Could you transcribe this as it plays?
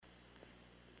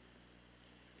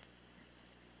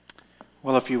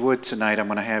Well, if you would tonight, I'm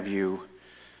going to have you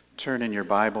turn in your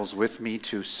Bibles with me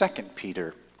to 2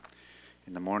 Peter.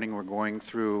 In the morning, we're going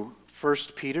through 1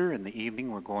 Peter. In the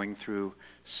evening, we're going through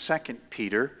 2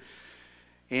 Peter.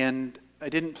 And I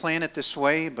didn't plan it this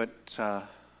way, but I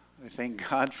thank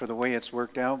God for the way it's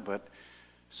worked out. But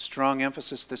strong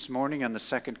emphasis this morning on the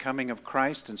second coming of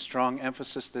Christ, and strong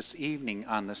emphasis this evening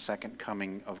on the second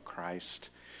coming of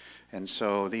Christ. And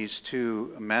so these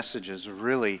two messages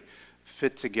really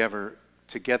fit together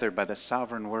by the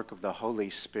sovereign work of the Holy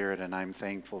Spirit, and I'm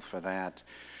thankful for that.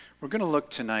 We're going to look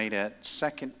tonight at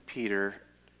 2 Peter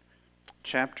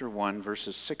chapter 1,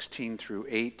 verses 16 through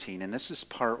 18, and this is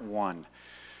part 1.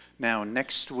 Now,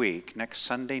 next week, next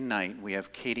Sunday night, we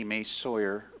have Katie Mae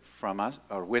Sawyer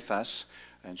with us,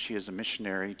 and she is a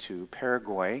missionary to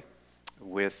Paraguay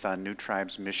with New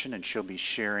Tribes Mission, and she'll be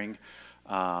sharing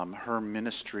her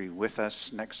ministry with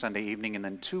us next Sunday evening, and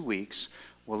then 2 weeks,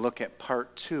 we'll look at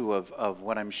part 2 of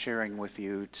what I'm sharing with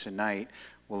you tonight.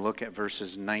 We'll look at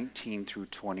verses 19 through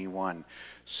 21.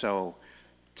 So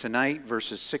tonight,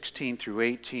 verses 16 through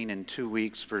 18, and 2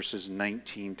 weeks, verses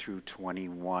 19 through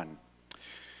 21.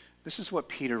 This is what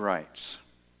Peter writes.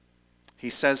 He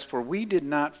says, "For we did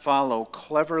not follow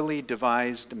cleverly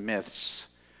devised myths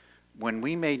when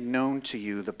we made known to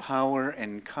you the power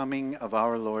and coming of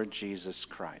our Lord Jesus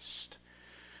Christ.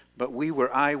 But we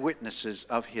were eyewitnesses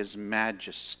of his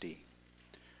majesty.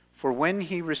 For when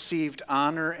he received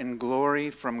honor and glory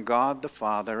from God the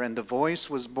Father, and the voice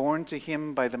was borne to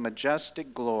him by the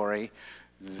majestic glory,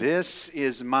 'This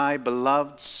is my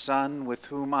beloved Son, with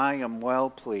whom I am well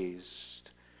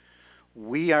pleased,'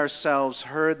 we ourselves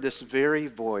heard this very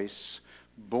voice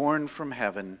borne from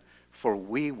heaven, for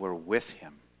we were with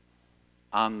him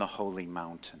on the holy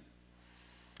mountain."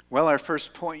 Well, our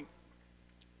first point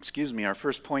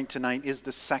tonight is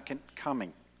the second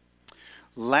coming.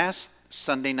 Last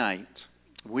Sunday night,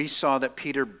 we saw that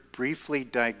Peter briefly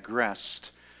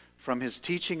digressed from his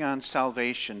teaching on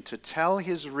salvation to tell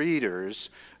his readers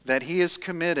that he is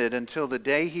committed until the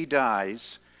day he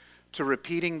dies to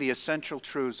repeating the essential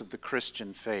truths of the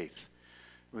Christian faith.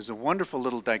 It was a wonderful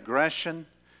little digression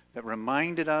that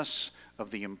reminded us of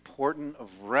the importance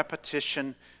of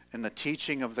repetition in the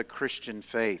teaching of the Christian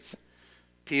faith.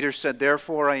 Peter said,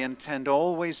 "Therefore, I intend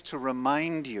always to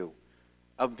remind you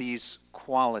of these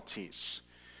qualities."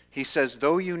 He says,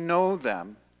 "Though you know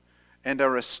them and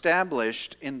are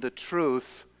established in the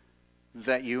truth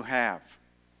that you have."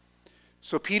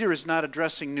 So Peter is not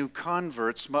addressing new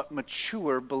converts, but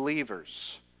mature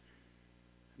believers.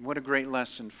 And what a great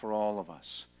lesson for all of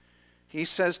us. He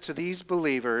says to these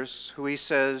believers, who he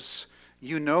says,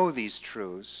 "You know these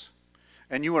truths,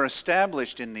 and you are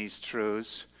established in these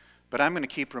truths, but I'm going to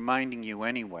keep reminding you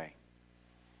anyway,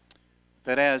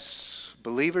 that as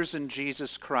believers in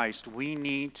Jesus Christ, we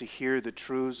need to hear the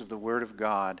truths of the Word of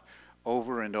God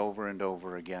over and over and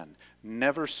over again.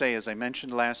 Never say, as I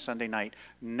mentioned last Sunday night,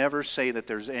 never say that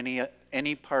there's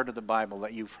any part of the Bible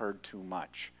that you've heard too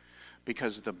much.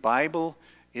 Because the Bible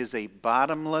is a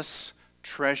bottomless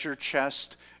treasure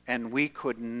chest, and we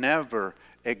could never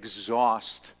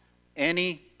exhaust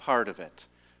any part of it.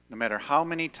 No matter how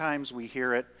many times we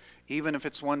hear it, even if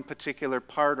it's one particular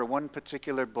part or one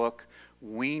particular book,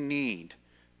 we need,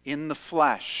 in the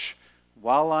flesh,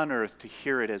 while on earth, to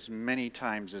hear it as many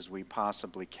times as we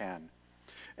possibly can.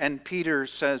 And Peter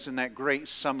says in that great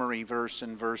summary verse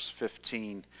in verse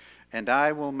 15, "And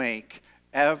I will make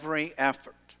every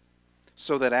effort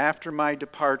so that after my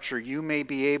departure you may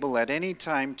be able at any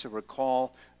time to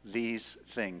recall these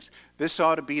things." This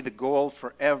ought to be the goal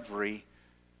for every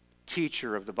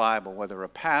teacher of the Bible, whether a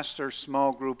pastor,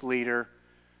 small group leader,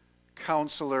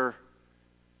 counselor,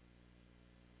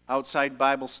 outside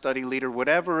Bible study leader,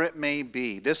 whatever it may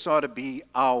be. This ought to be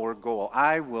our goal.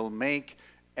 I will make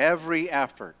every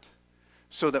effort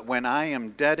so that when I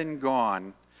am dead and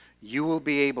gone, you will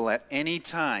be able at any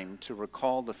time to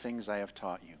recall the things I have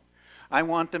taught you. I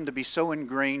want them to be so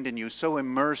ingrained in you, so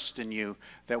immersed in you,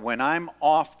 that when I'm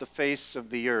off the face of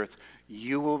the earth,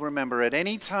 you will remember at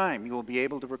any time, you will be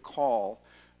able to recall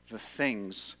the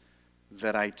things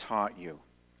that I taught you.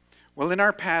 Well, in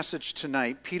our passage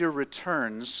tonight, Peter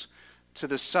returns to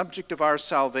the subject of our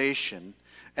salvation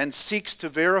and seeks to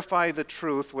verify the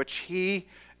truth which he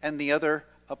and the other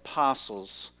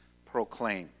apostles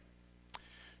proclaim.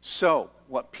 So,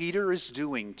 what Peter is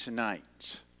doing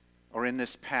tonight, or in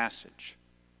this passage,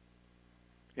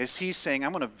 is he's saying,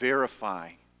 I'm going to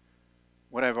verify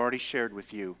what I've already shared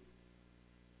with you.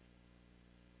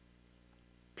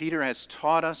 Peter has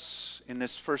taught us in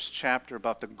this first chapter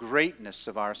about the greatness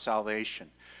of our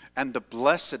salvation and the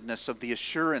blessedness of the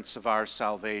assurance of our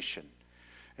salvation.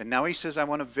 And now he says, I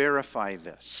want to verify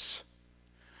this.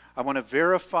 I want to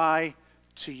verify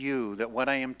to you that what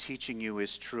I am teaching you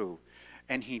is true.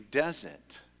 And he does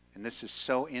it, and this is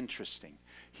so interesting,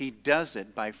 he does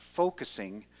it by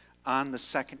focusing on the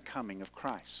second coming of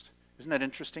Christ. Isn't that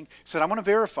interesting? He said, I want to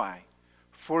verify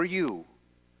for you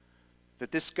that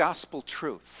this gospel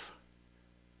truth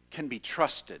can be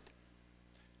trusted.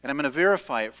 And I'm going to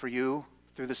verify it for you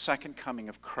through the second coming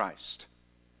of Christ.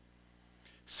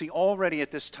 See, already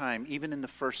at this time, even in the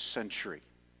first century,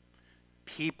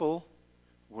 people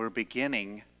were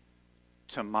beginning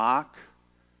to mock,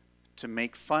 to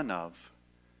make fun of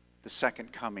the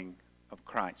second coming of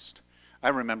Christ. I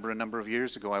remember a number of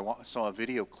years ago, I saw a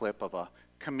video clip of a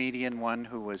comedian, one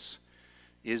who is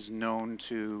known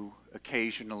to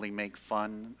occasionally make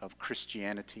fun of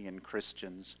Christianity and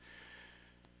Christians.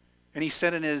 And he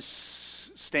said in his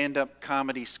stand-up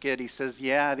comedy skit, he says,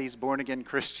 yeah, these born-again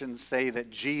Christians say that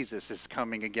Jesus is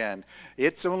coming again.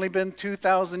 It's only been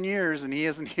 2,000 years and he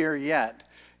isn't here yet.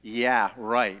 Yeah,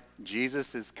 right.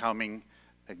 Jesus is coming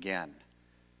again.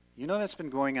 You know that's been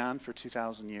going on for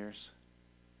 2,000 years?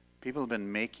 People have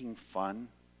been making fun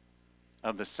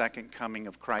of the second coming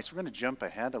of Christ. We're going to jump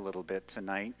ahead a little bit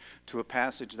tonight to a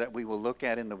passage that we will look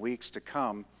at in the weeks to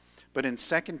come. But in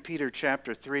 2 Peter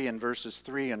chapter 3 and verses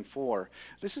 3 and 4,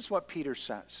 this is what Peter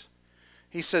says.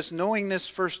 He says, knowing this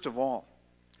first of all,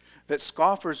 that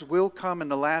scoffers will come in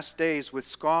the last days with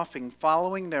scoffing,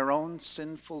 following their own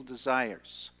sinful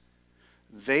desires.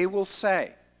 They will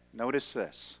say, notice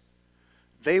this,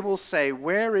 they will say,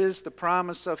 where is the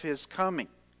promise of his coming?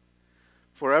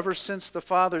 For ever since the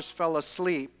fathers fell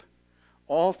asleep,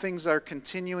 all things are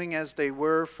continuing as they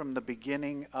were from the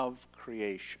beginning of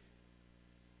creation.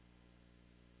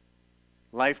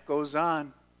 Life goes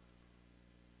on.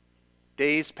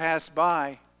 Days pass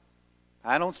by.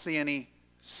 I don't see any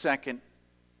second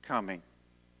coming.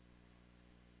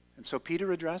 And so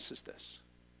Peter addresses this.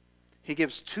 He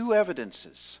gives two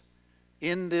evidences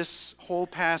in this whole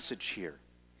passage here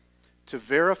to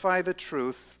verify the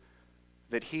truth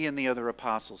that he and the other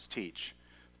apostles teach.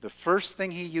 The first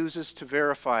thing he uses to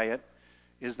verify it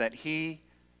is that he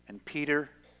and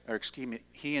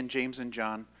James and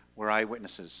John were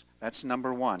eyewitnesses. That's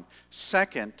number one.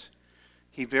 Second,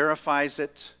 he verifies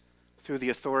it through the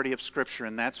authority of Scripture,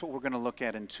 and that's what we're going to look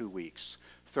at in 2 weeks.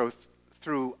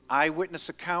 Through eyewitness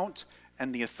account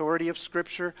and the authority of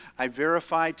Scripture, I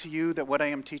verify to you that what I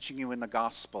am teaching you in the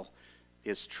gospel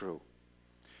is true.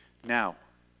 Now,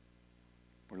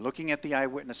 we're looking at the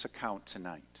eyewitness account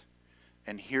tonight.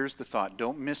 And here's the thought.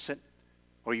 Don't miss it,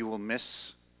 or you will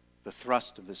miss the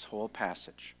thrust of this whole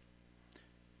passage.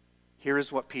 Here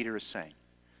is what Peter is saying.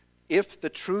 If the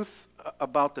truth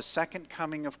about the second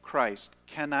coming of Christ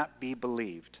cannot be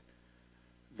believed,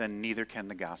 then neither can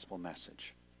the gospel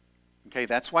message. Okay,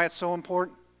 that's why it's so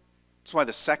important. That's why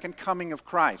the second coming of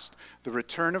Christ, the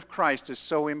return of Christ, is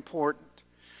so important.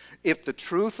 If the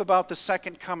truth about the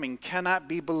second coming cannot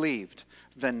be believed,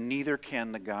 then neither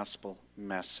can the gospel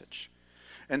message.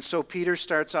 And so Peter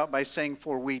starts out by saying,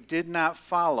 for we did not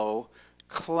follow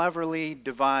cleverly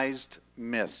devised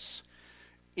myths.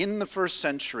 In the first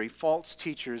century, false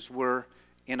teachers were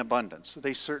in abundance.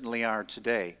 They certainly are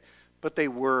today, but they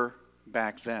were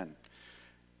back then.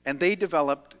 And they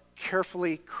developed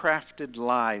carefully crafted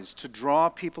lies to draw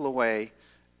people away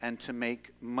and to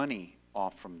make money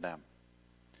off from them.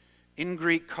 In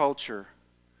Greek culture,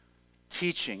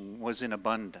 teaching was in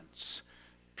abundance.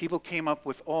 People came up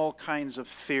with all kinds of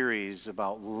theories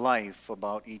about life,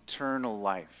 about eternal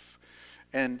life.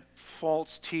 And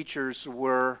false teachers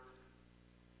were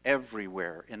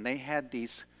everywhere. And they had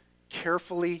these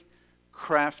carefully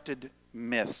crafted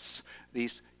myths,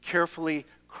 these carefully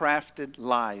crafted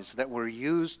lies that were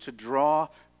used to draw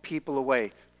people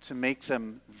away, to make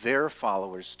them their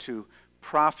followers, to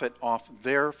profit off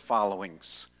their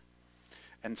followings.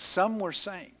 And some were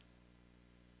saying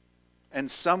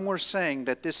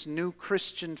that this new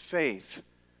Christian faith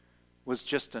was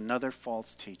just another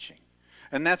false teaching.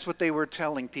 And that's what they were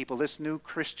telling people. This new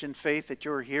Christian faith that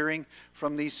you're hearing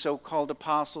from these so-called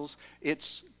apostles,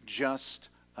 it's just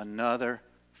another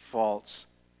false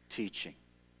teaching.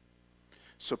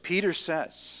 So Peter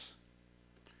says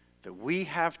that we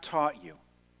have taught you,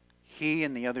 he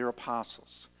and the other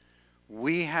apostles,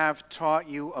 we have taught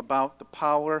you about the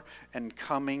power and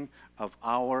coming of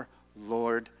our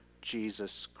Lord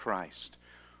Jesus Christ.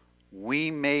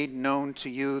 We made known to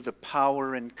you the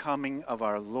power and coming of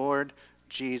our Lord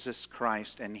Jesus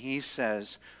Christ. And he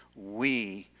says,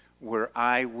 we were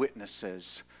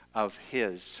eyewitnesses of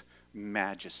his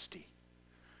majesty.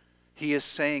 He is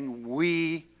saying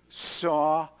we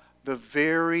saw the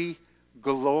very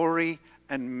glory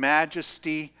and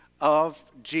majesty of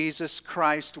Jesus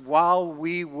Christ while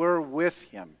we were with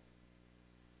him.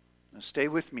 Now stay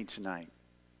with me tonight.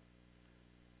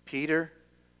 Peter,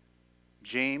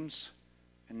 James,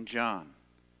 and John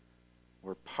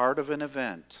were part of an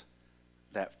event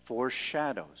that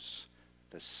foreshadows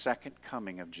the second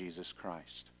coming of Jesus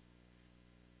Christ.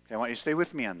 Okay, I want you to stay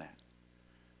with me on that.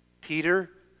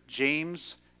 Peter,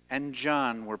 James, and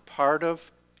John were part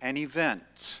of an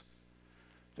event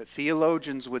that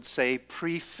theologians would say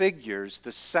prefigures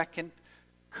the second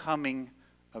coming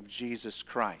of Jesus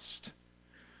Christ.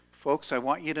 Folks, I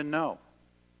want you to know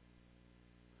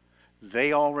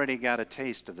they already got a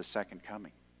taste of the second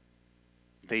coming.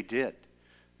 They did.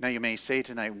 Now you may say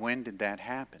tonight, when did that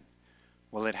happen?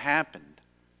 Well, it happened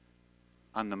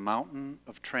on the mountain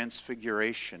of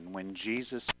transfiguration when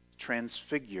Jesus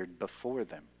transfigured before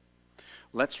them.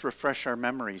 Let's refresh our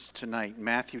memories tonight.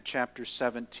 Matthew chapter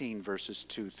 17, verses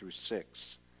 2 through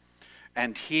 6.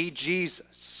 And he,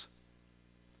 Jesus,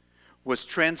 was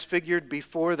transfigured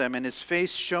before them, and his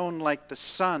face shone like the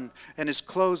sun, and his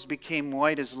clothes became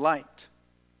white as light.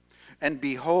 And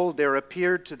behold, there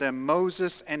appeared to them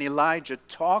Moses and Elijah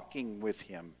talking with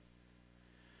him.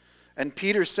 And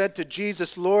Peter said to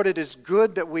Jesus, Lord, it is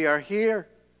good that we are here.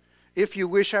 If you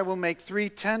wish, I will make 3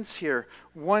 tents here,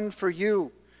 one for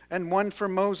you, and one for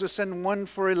Moses, and one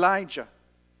for Elijah.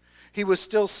 He was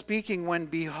still speaking when,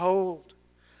 behold,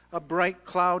 a bright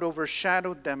cloud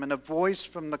overshadowed them, and a voice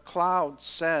from the cloud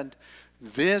said,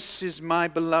 This is my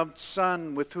beloved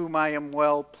Son, with whom I am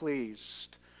well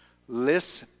pleased.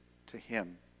 Listen to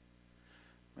him.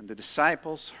 When the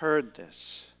disciples heard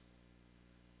this,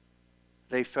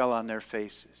 they fell on their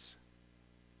faces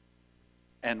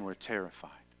and were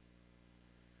terrified.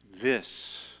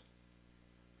 This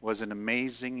was an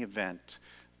amazing event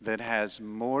that has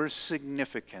more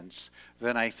significance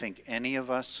than I think any of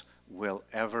us will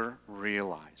ever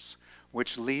realize.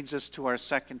 Which leads us to our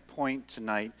second point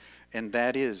tonight, and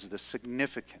that is the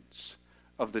significance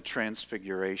of the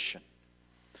transfiguration.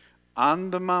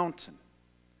 On the mountain,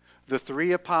 the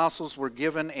 3 apostles were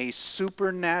given a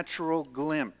supernatural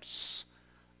glimpse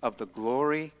of the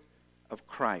glory of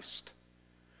Christ.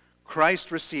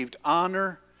 Christ received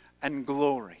honor and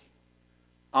glory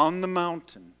on the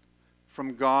mountain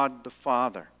from God the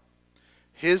Father.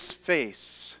 His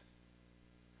face,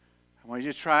 I want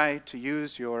you to try to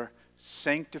use your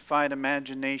sanctified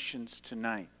imaginations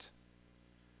tonight.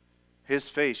 His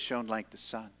face shone like the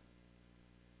sun,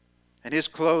 and his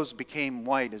clothes became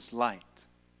white as light.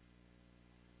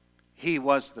 He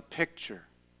was the picture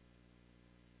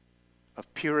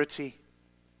of purity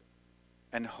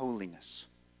and holiness.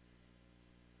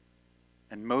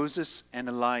 And Moses and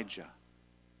Elijah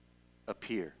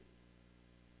appear.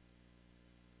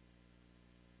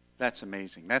 That's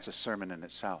amazing. That's a sermon in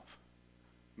itself.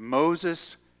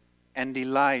 Moses and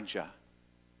Elijah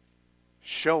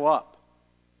show up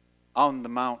on the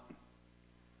mountain.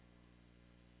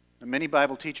 And many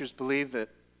Bible teachers believe that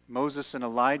Moses and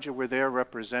Elijah were there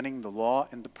representing the law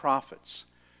and the prophets.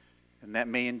 And that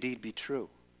may indeed be true.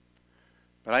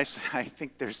 But I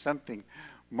think there's something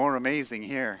more amazing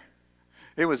here.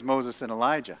 It was Moses and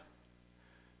Elijah.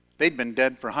 They'd been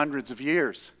dead for hundreds of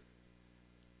years,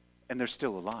 and they're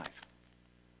still alive.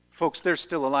 Folks, they're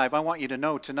still alive. I want you to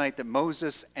know tonight that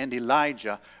Moses and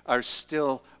Elijah are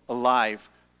still alive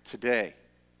today.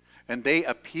 And they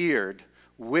appeared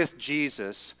with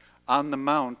Jesus on the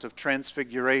Mount of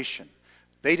Transfiguration.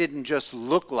 They didn't just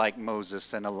look like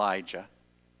Moses and Elijah.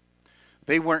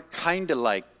 They weren't kind of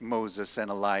like Moses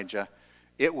and Elijah.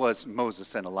 It was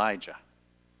Moses and Elijah.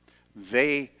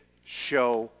 They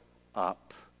show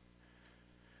up.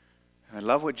 And I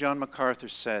love what John MacArthur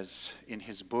says in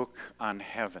his book on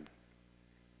heaven.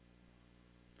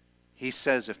 He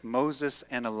says, if Moses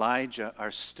and Elijah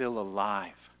are still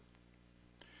alive,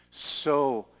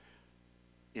 so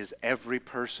is every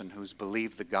person who's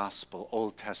believed the gospel,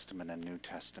 Old Testament and New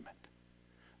Testament.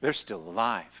 They're still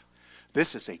alive.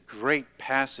 This is a great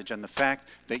passage on the fact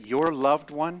that your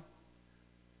loved one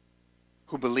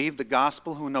who believed the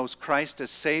gospel, who knows Christ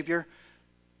as Savior,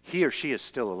 he or she is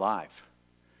still alive.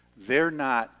 They're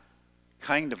not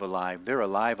kind of alive, they're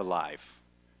alive.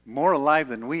 More alive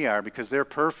than we are because they're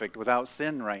perfect without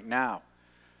sin right now.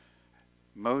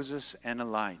 Moses and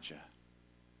Elijah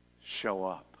show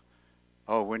up.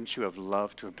 Oh, wouldn't you have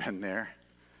loved to have been there?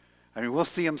 I mean, we'll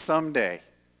see them someday.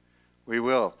 We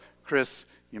will. Chris,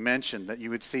 you mentioned that you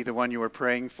would see the one you were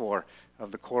praying for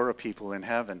of the Korah people in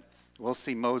heaven. We'll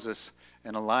see Moses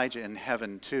and Elijah in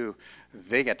heaven too.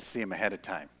 They got to see him ahead of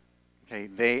time. Okay,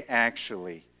 they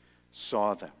actually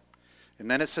saw them. And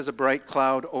then it says a bright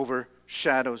cloud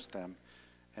overshadows them.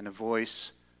 and a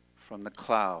voice from the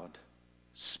cloud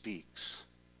speaks.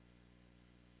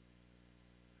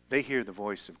 They hear the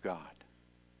voice of God.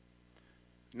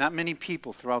 Not many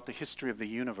people throughout the history of the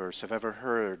universe have ever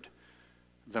heard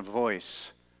the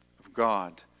voice of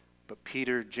God, but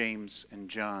Peter, James, and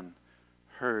John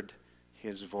heard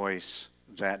his voice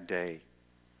that day.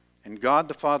 And God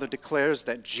the Father declares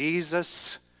that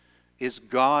Jesus is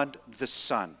God the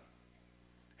Son,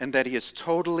 and that he is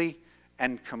totally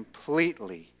and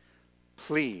completely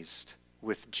pleased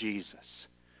with Jesus.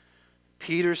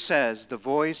 Peter says the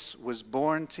voice was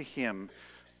borne to him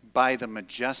by the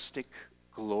majestic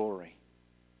glory.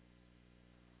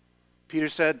 Peter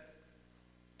said,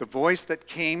 the voice that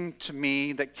came to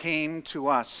me, that came to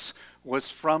us, was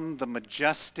from the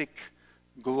majestic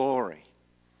glory.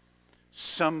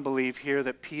 Some believe here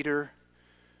that Peter,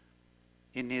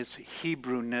 in his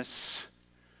Hebrewness,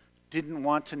 didn't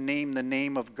want to name the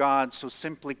name of God, so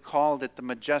simply called it the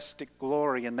majestic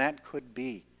glory, and that could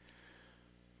be.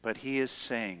 But he is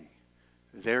saying,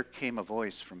 there came a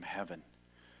voice from heaven.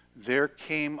 There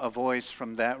came a voice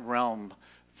from that realm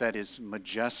that is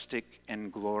majestic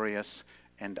and glorious,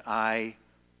 and I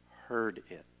heard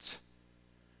it.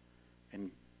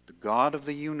 And the God of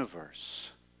the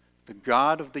universe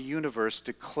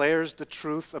declares the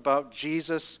truth about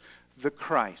Jesus the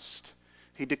Christ.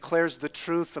 He declares the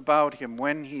truth about him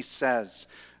when he says,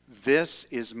 "This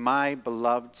is my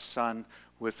beloved Son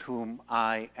with whom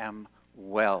I am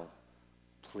well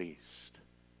pleased."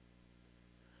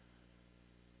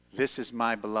 This is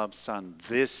my beloved Son.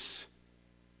 This,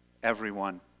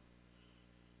 everyone,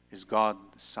 is God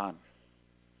the Son.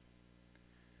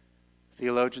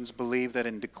 Theologians believe that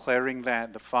in declaring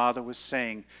that, the Father was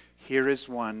saying, here is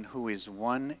one who is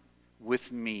one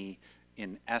with me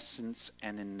in essence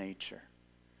and in nature.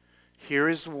 Here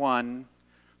is one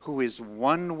who is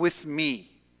one with me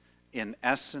in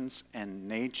essence and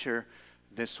nature.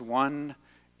 This one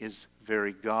is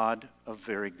very God of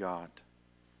very God.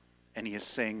 And he is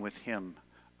saying with him,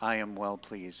 I am well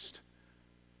pleased.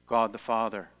 God the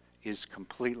Father is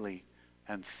completely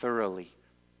and thoroughly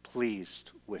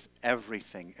pleased with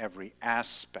everything, every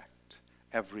aspect,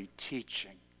 every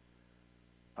teaching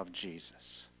of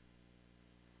Jesus.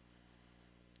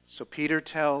 So Peter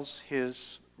tells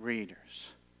his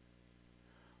readers,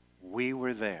 we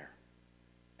were there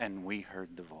and we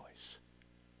heard the voice.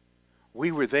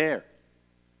 We were there.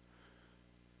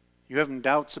 You having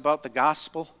doubts about the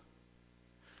gospel?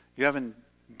 You having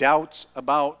doubts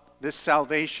about this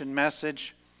salvation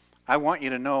message? I want you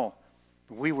to know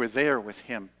we were there with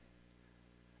him.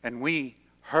 And we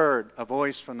heard a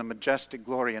voice from the majestic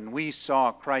glory, and we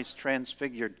saw Christ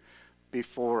transfigured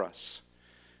before us.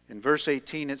 In verse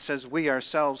 18 it says, we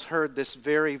ourselves heard this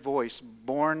very voice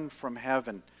born from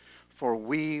heaven, for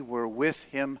we were with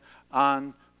him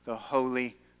on the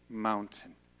holy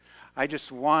mountain. I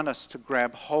just want us to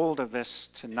grab hold of this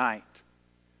tonight.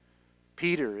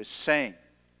 Peter is saying,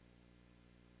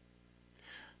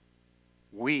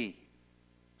 we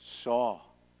saw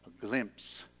a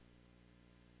glimpse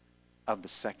of the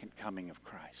second coming of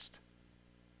Christ.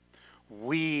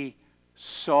 We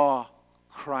saw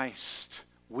Christ.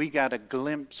 We got a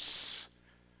glimpse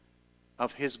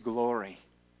of his glory.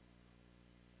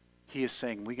 He is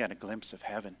saying we got a glimpse of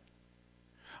heaven.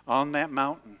 On that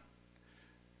mountain,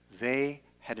 they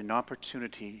had an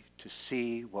opportunity to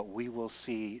see what we will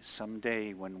see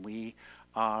someday when we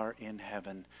are in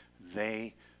heaven.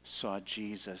 They saw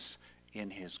Jesus in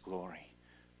his glory.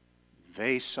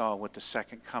 They saw what the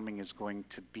second coming is going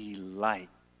to be like.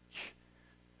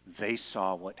 They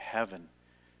saw what heaven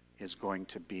is going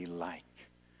to be like.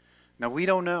 Now, we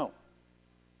don't know.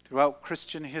 Throughout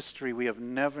Christian history, we have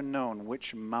never known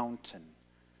which mountain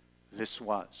this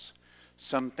was.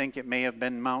 Some think it may have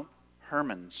been Mount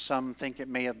Hermon. Some think it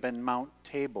may have been Mount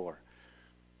Tabor.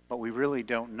 But we really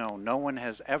don't know. No one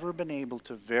has ever been able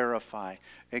to verify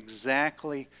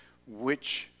exactly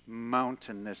which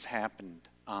mountain this happened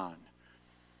on.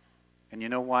 And you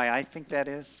know why I think that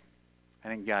is? I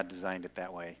think God designed it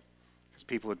that way. Because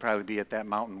people would probably be at that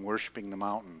mountain worshiping the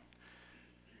mountain.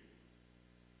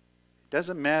 It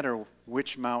doesn't matter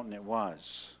which mountain it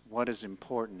was. What is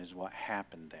important is what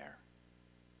happened there.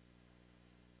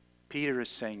 Peter is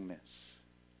saying this.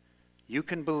 You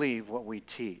can believe what we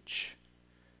teach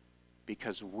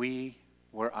because we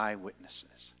were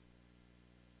eyewitnesses.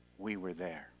 We were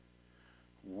there.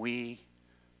 We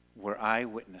were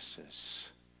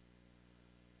eyewitnesses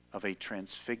of a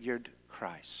transfigured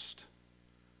Christ.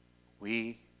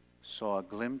 We saw a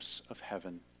glimpse of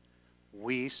heaven.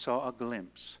 We saw a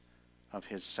glimpse of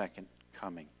his second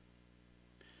coming.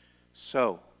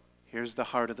 So, here's the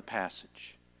heart of the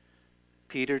passage.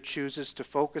 Peter chooses to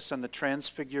focus on the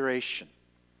transfiguration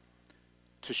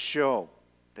to show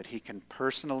that he can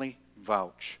personally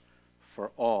vouch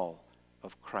for all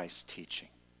of Christ's teaching.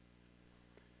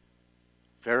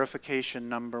 Verification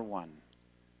number one,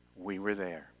 we were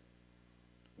there.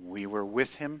 We were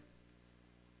with him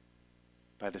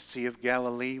by the Sea of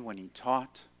Galilee when he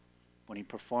taught, when he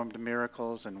performed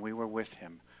miracles, and we were with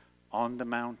him on the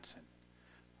mountain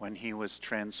when he was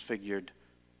transfigured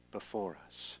before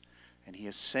us. And he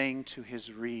is saying to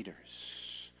his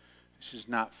readers, this is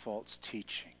not false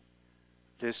teaching.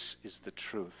 This is the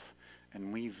truth.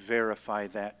 And we verify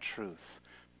that truth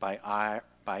by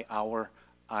our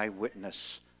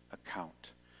eyewitness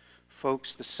account.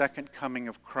 Folks, the second coming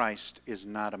of Christ is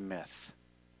not a myth,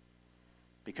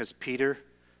 because Peter,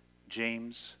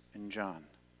 James, and John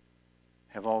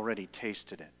have already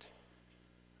tasted it.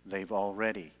 They've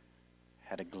already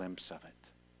had a glimpse of it.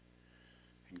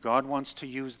 And God wants to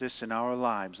use this in our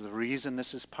lives. The reason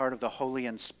this is part of the holy,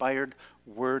 inspired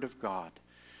Word of God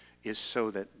is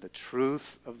so that the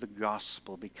truth of the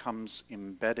gospel becomes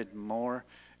embedded more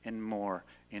and more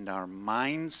in our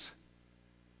minds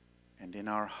and in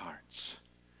our hearts.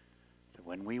 That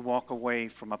when we walk away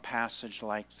from a passage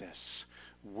like this,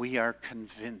 we are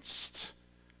convinced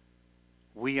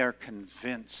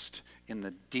in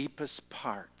the deepest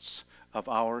parts of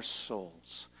our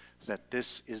souls that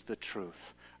this is the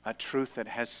truth, a truth that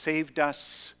has saved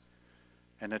us,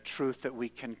 and a truth that we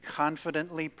can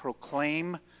confidently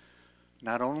proclaim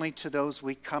not only to those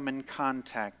we come in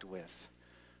contact with,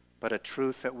 but a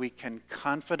truth that we can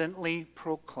confidently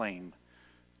proclaim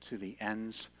to the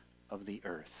ends of the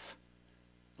earth.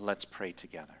 Let's pray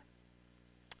together.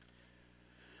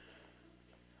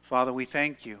 Father, we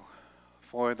thank you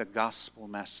for the gospel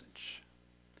message.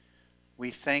 We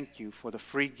thank you for the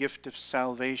free gift of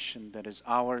salvation that is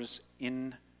ours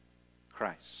in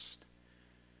Christ.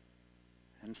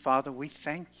 And Father, we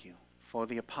thank you for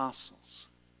the apostles.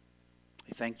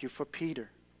 We thank you for Peter.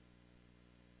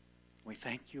 We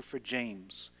thank you for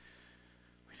James.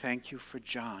 We thank you for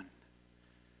John.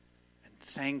 And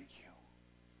thank you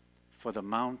for the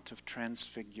Mount of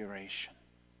Transfiguration.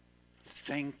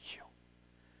 Thank you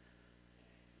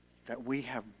that we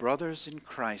have brothers in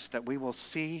Christ that we will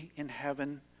see in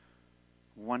heaven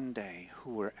one day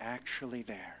who were actually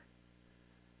there.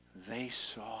 They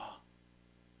saw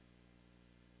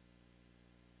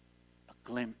a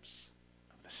glimpse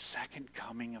of the second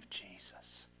coming of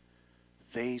Jesus.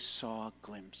 They saw a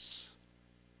glimpse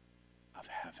of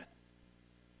heaven.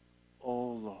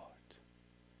 Oh Lord,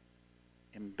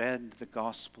 embed the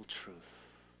gospel truth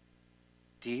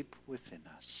deep within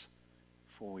us.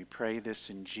 For we pray this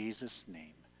in Jesus'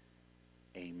 name.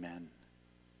 Amen.